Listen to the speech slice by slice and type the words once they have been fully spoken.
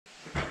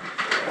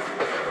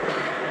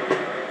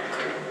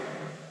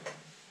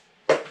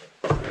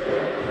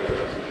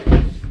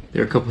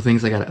There are a couple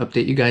things I gotta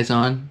update you guys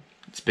on.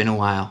 It's been a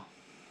while.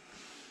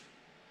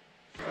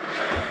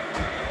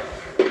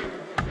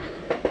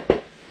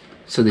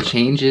 So the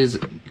change is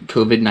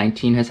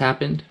COVID-19 has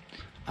happened.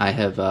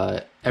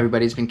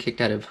 Everybody's been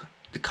kicked out of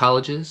the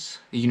colleges,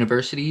 the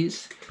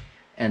universities,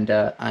 and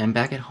I'm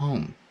back at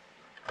home.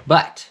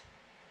 But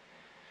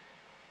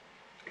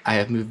I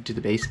have moved to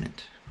the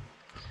basement.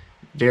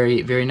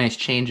 Very, very nice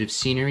change of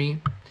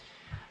scenery.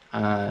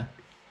 Not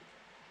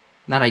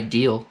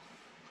ideal.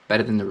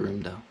 Better than the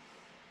room though.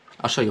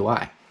 I'll show you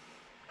why.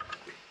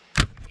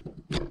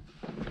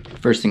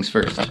 First things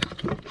first.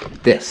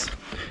 This.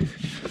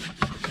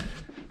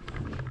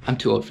 I'm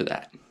too old for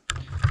that.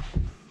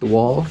 The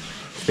wall,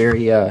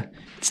 very,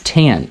 it's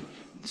tan.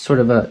 Sort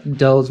of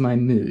dulls my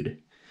mood.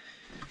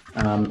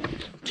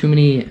 Too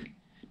many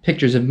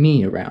pictures of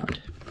me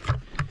around.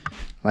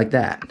 Like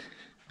that.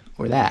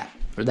 Or that.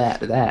 Or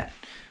that. Or that.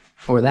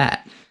 Or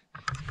that.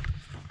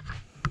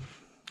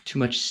 Too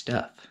much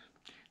stuff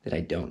that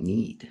I don't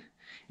need.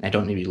 And I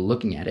don't need to be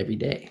looking at every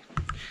day.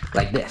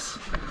 Like this.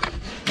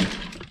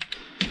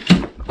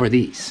 Or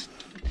these.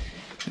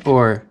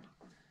 Or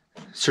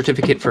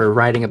certificate for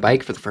riding a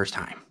bike for the first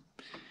time.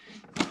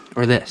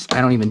 Or this.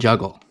 I don't even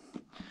juggle.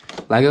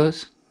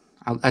 Legos?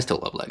 I still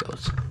love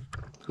Legos.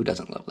 Who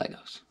doesn't love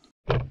Legos?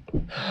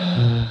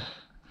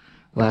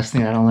 Last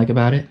thing I don't like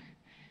about it,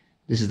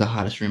 this is the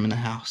hottest room in the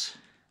house.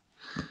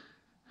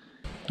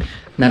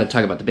 Now to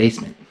talk about the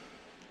basement.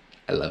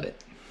 I love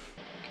it.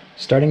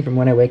 Starting from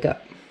when I wake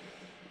up.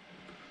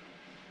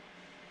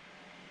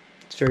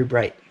 It's very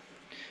bright.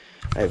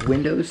 I have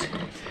windows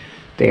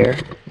there,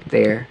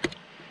 there,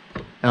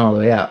 and all the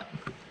way out.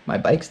 My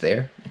bike's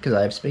there because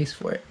I have space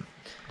for it.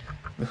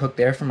 The hook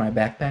there for my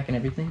backpack and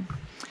everything.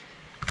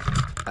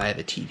 I have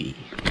a TV.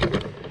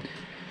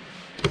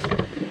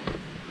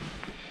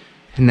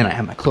 And then I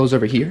have my clothes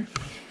over here.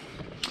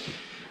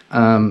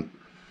 I'm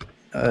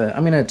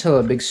gonna tell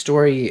a big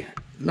story,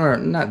 or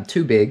not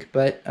too big,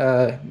 but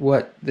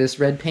what this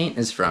red paint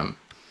is from.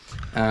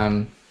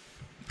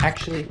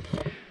 Actually,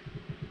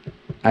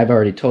 I've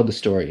already told the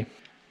story.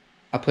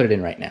 I'll put it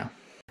in right now.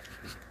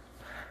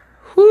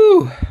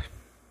 Whew!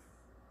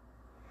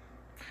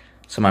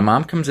 So my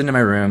mom comes into my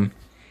room,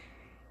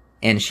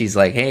 and she's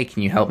like, "Hey,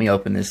 can you help me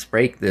open this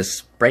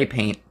spray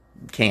paint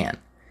can?"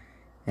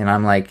 And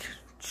I'm like,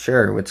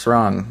 "Sure, what's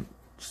wrong?"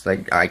 She's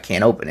like, "I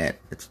can't open it.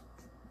 It's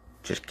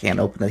just can't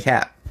open the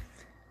cap."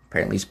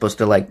 Apparently you're supposed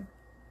to like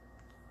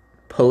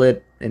pull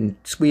it and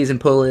squeeze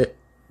and pull it.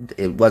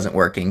 It wasn't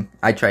working.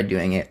 I tried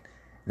doing it.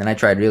 Then I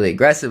tried really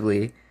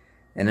aggressively,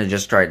 and I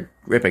just tried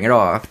ripping it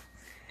off.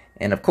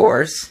 And of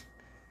course,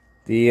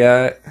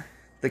 the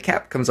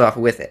cap comes off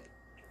with it.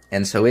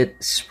 And so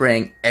it's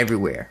spraying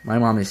everywhere. My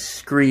mom is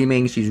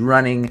screaming. She's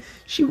running.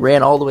 She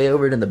ran all the way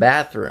over to the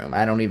bathroom.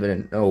 I don't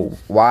even know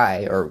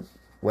why or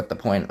what the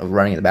point of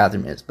running to the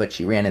bathroom is, but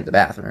she ran into the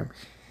bathroom.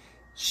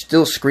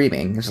 Still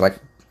screaming. It's like,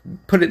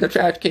 put it in the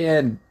trash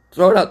can,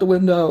 throw it out the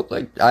window.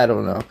 Like, I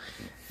don't know.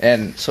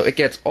 And so it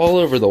gets all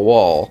over the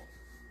wall.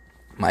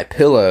 My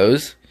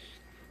pillows.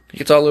 It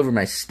gets all over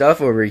my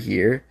stuff over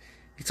here.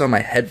 It gets on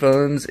my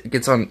headphones. It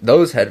gets on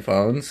those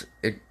headphones.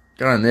 It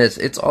got on this.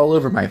 It's all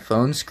over my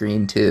phone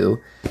screen, too.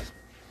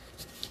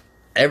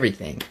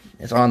 Everything.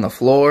 It's on the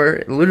floor.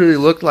 It literally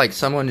looked like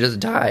someone just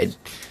died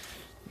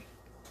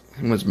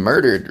and was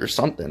murdered or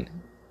something.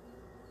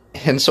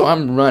 And so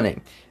I'm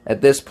running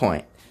at this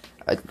point.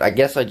 I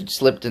guess I just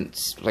slipped and,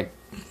 like,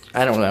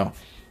 I don't know.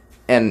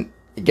 And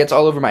it gets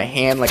all over my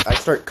hand. Like, I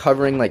start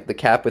covering, like, the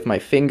cap with my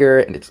finger,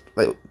 and it's,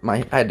 like,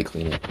 I had to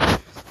clean it.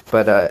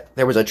 But,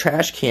 there was a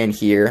trash can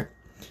here,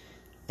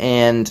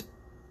 and,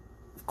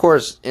 of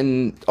course,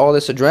 in all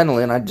this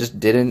adrenaline, I just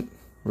didn't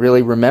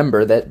really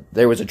remember that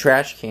there was a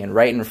trash can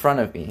right in front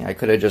of me. I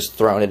could have just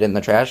thrown it in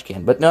the trash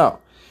can, but no.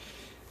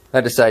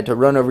 I decided to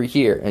run over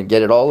here and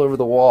get it all over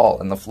the wall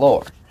and the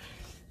floor.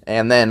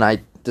 And then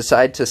I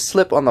decide to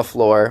slip on the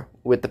floor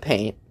with the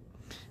paint.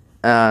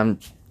 And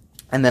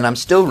then I'm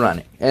still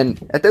running.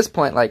 And at this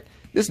point, like,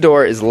 this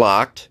door is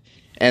locked.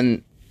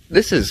 And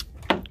this is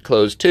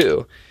closed,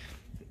 too.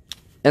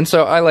 And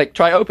so I, like,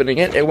 try opening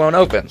it. It won't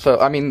open.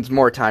 So, I mean, there's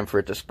more time for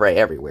it to spray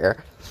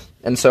everywhere.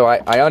 And so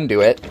I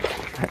undo it.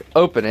 I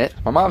open it.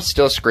 My mom's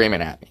still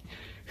screaming at me.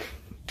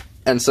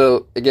 And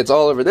so it gets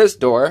all over this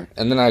door.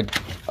 And then I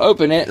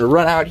open it and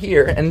run out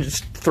here and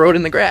just throw it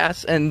in the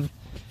grass. And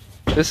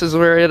this is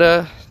where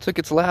it took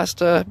its last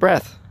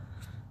breath.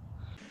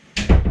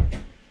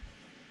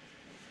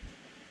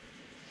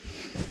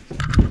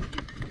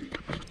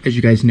 As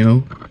you guys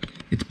know,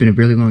 it's been a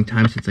really long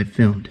time since I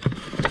filmed.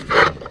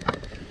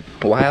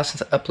 A while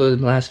since I uploaded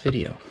the last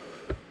video.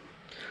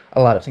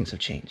 A lot of things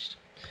have changed.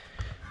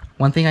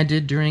 One thing I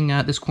did during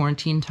this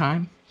quarantine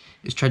time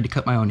is tried to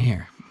cut my own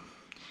hair.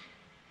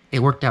 It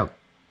worked out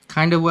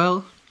kind of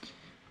well,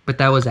 but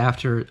that was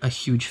after a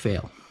huge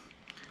fail.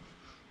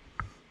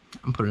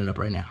 I'm putting it up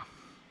right now.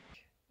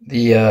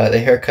 The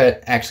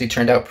haircut actually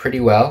turned out pretty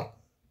well.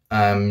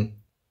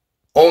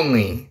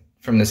 Only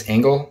from this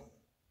angle.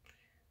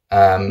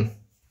 I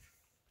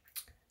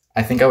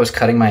think I was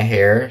cutting my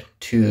hair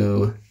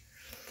to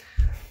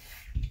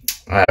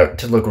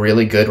to look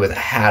really good with a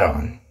hat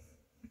on.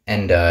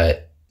 And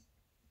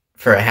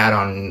for a hat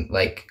on,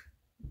 like,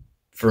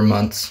 for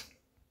months.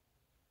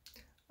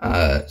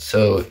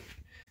 So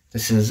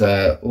this is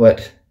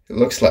what it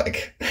looks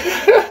like.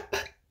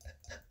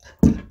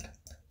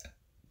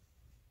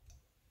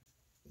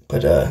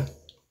 But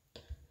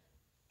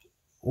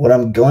what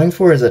I'm going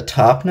for is a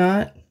top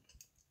knot,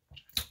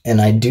 and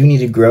I do need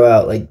to grow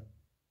out like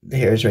the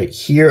hairs right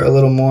here a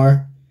little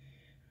more,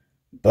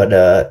 but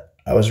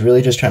I was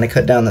really just trying to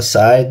cut down the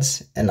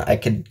sides, and I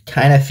could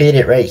kind of fade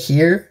it right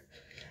here,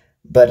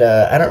 but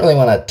I don't really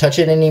want to touch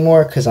it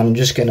anymore because I'm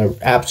just going to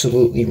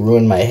absolutely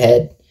ruin my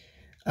head,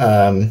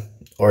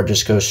 or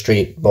just go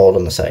straight bald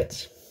on the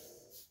sides.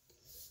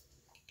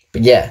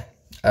 But yeah,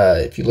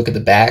 if you look at the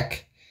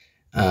back,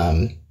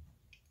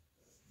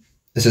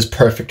 this is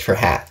perfect for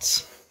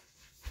hats.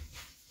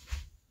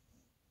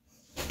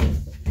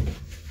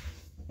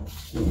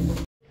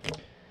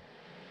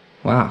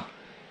 Wow.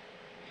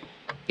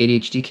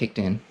 ADHD kicked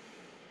in.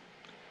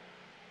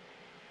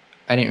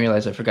 I didn't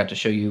realize I forgot to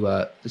show you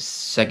the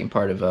second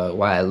part of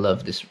why I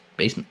love this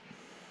basement.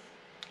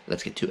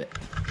 Let's get to it.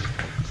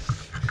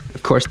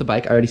 Of course, the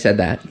bike, I already said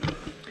that.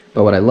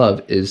 But what I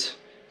love is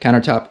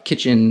countertop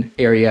kitchen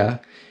area.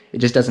 It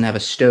just doesn't have a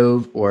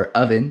stove or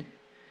oven,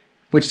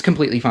 which is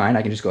completely fine.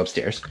 I can just go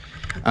upstairs.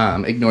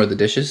 Ignore the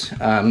dishes.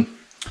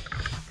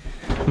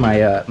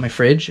 My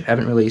fridge, I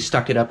haven't really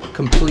stuck it up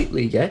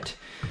completely yet.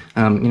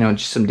 You know,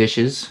 just some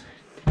dishes,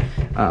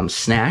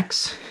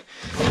 snacks,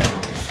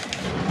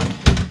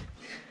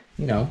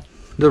 you know,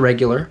 the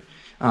regular.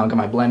 Got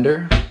my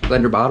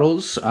blender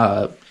bottles,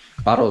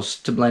 bottles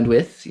to blend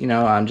with, you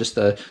know, just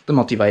the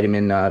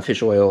multivitamin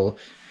fish oil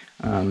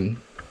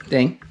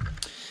thing.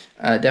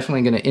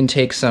 Definitely going to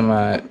intake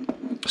some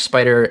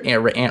spider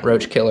ant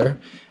roach killer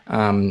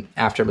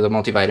after the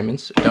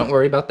multivitamins. Don't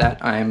worry about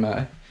that. I'm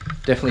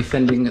definitely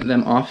fending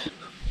them off.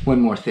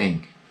 One more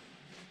thing.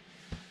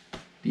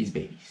 These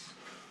babies.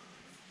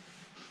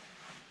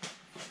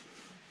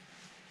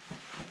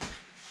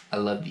 I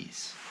love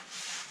these.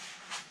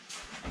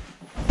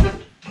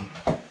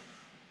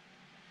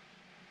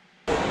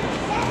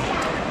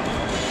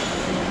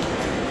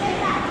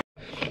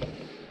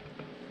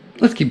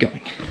 Let's keep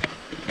going.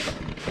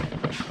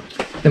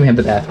 Then we have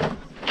the bathroom.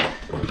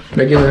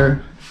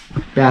 Regular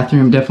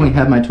bathroom, definitely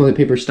have my toilet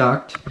paper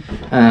stocked.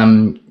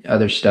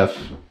 Other stuff,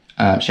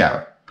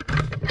 shower.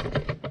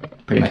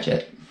 Pretty much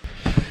it.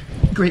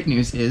 Great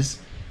news is,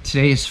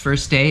 today is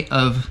first day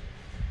of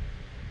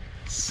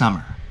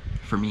summer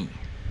for me.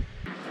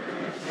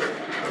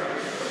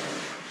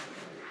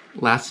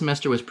 Last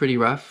semester was pretty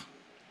rough.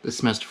 The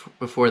semester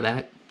before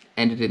that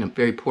ended in a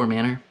very poor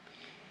manner.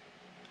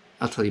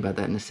 I'll tell you about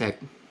that in a sec.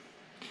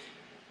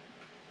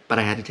 But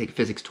I had to take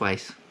physics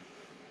twice.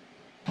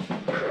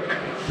 But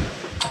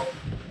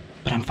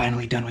I'm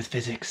finally done with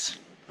physics.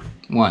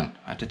 One,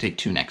 I have to take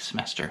 2 next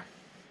semester.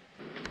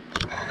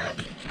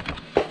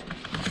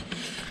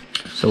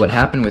 So what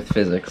happened with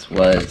physics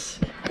was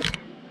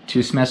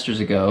 2 semesters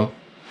ago,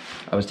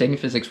 I was taking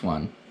physics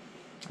 1.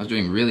 I was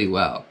doing really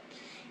well.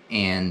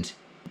 And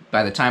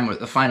by the time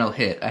the final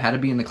hit, I had to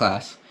be in the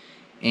class.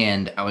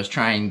 And I was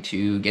trying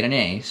to get an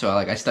A, so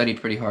I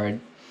studied pretty hard.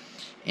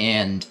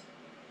 And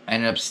I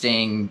ended up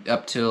staying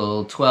up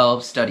till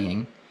 12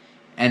 studying.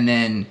 And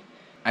then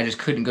I just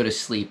couldn't go to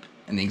sleep.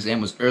 And the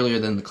exam was earlier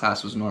than the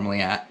class was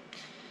normally at.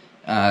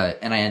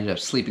 And I ended up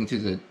sleeping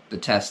through the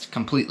test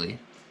completely.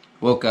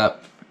 Woke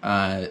up,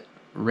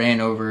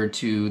 ran over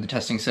to the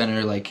testing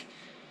center, like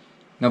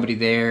nobody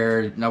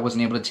there, I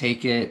wasn't able to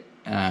take it.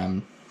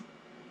 And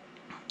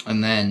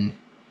then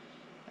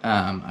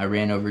I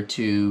ran over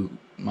to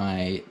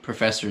my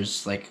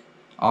professor's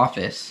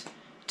office,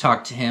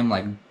 talked to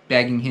him,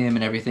 begging him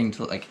and everything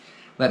to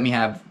let me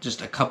have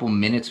just a couple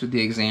minutes with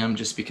the exam,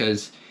 just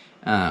because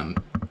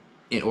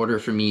in order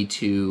for me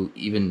to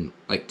even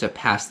to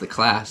pass the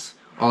class,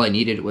 all I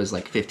needed was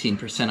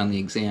 15% on the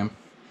exam,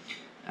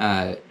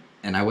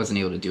 and I wasn't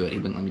able to do it. He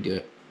wouldn't let me do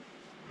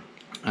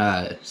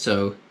it.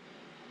 So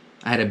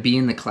I had to be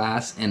in the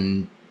class,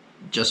 and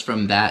just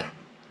from that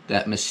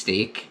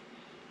mistake,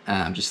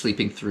 just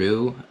sleeping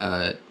through,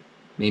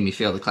 made me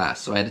fail the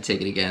class. So I had to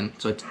take it again.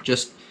 So I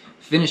just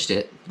finished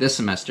it this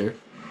semester.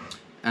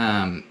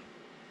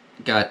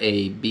 Got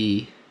a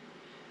B,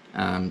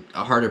 a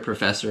harder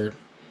professor.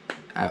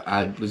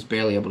 I was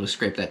barely able to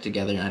scrape that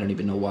together, and I don't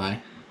even know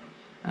why,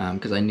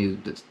 because I knew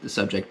the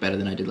subject better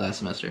than I did last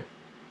semester.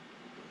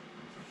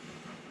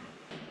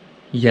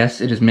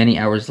 Yes, it is many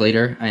hours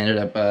later. I ended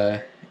up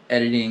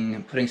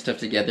editing, putting stuff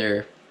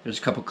together. There's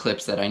a couple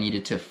clips that I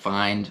needed to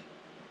find,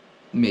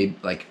 maybe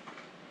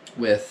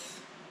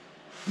with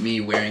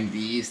me wearing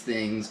these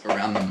things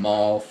around the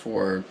mall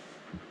for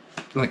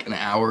an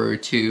hour or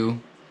two.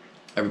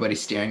 Everybody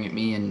staring at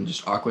me and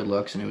just awkward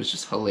looks, and it was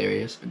just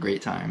hilarious, a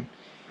great time.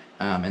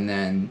 And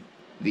then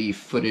the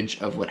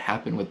footage of what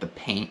happened with the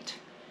paint.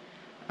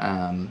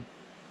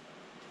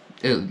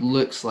 It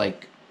looks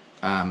like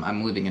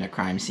I'm living in a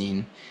crime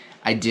scene.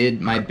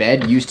 My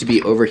bed used to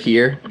be over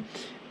here,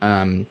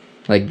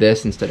 like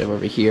this instead of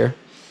over here.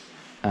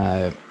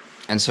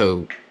 And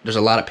so there's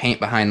a lot of paint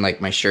behind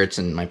like my shirts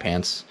and my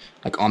pants,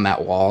 like on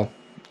that wall,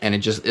 and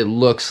it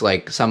looks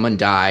like someone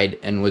died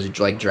and was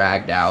like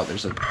dragged out.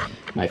 There's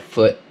my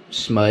foot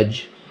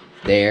smudge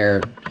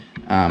there,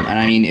 and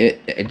I mean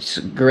it's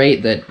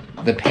great that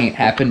the paint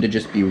happened to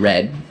just be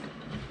red,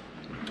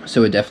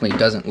 so it definitely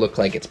doesn't look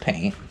like it's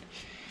paint.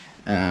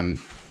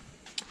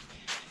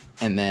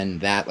 And then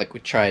that, like, we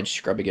tried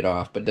scrubbing it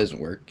off, but it doesn't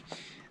work.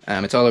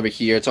 It's all over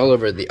here. It's all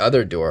over the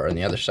other door on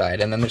the other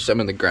side, and then there's some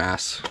in the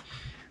grass.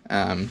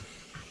 Last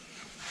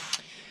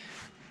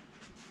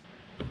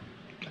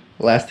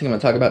thing I'm going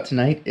to talk about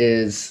tonight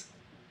is,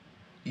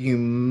 you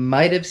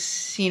might have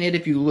seen it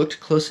if you looked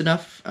close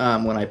enough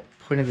when I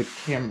pointed the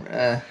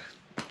camera.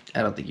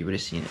 I don't think you would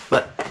have seen it,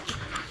 but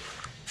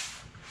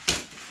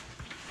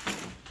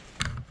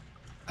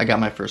I got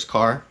my first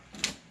car.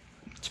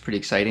 It's pretty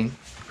exciting.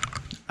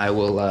 I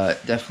will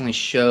definitely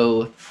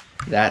show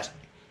that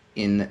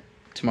in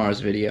tomorrow's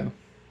video,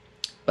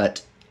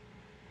 but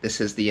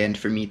this is the end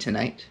for me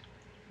tonight,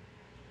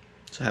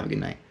 so have a good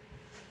night.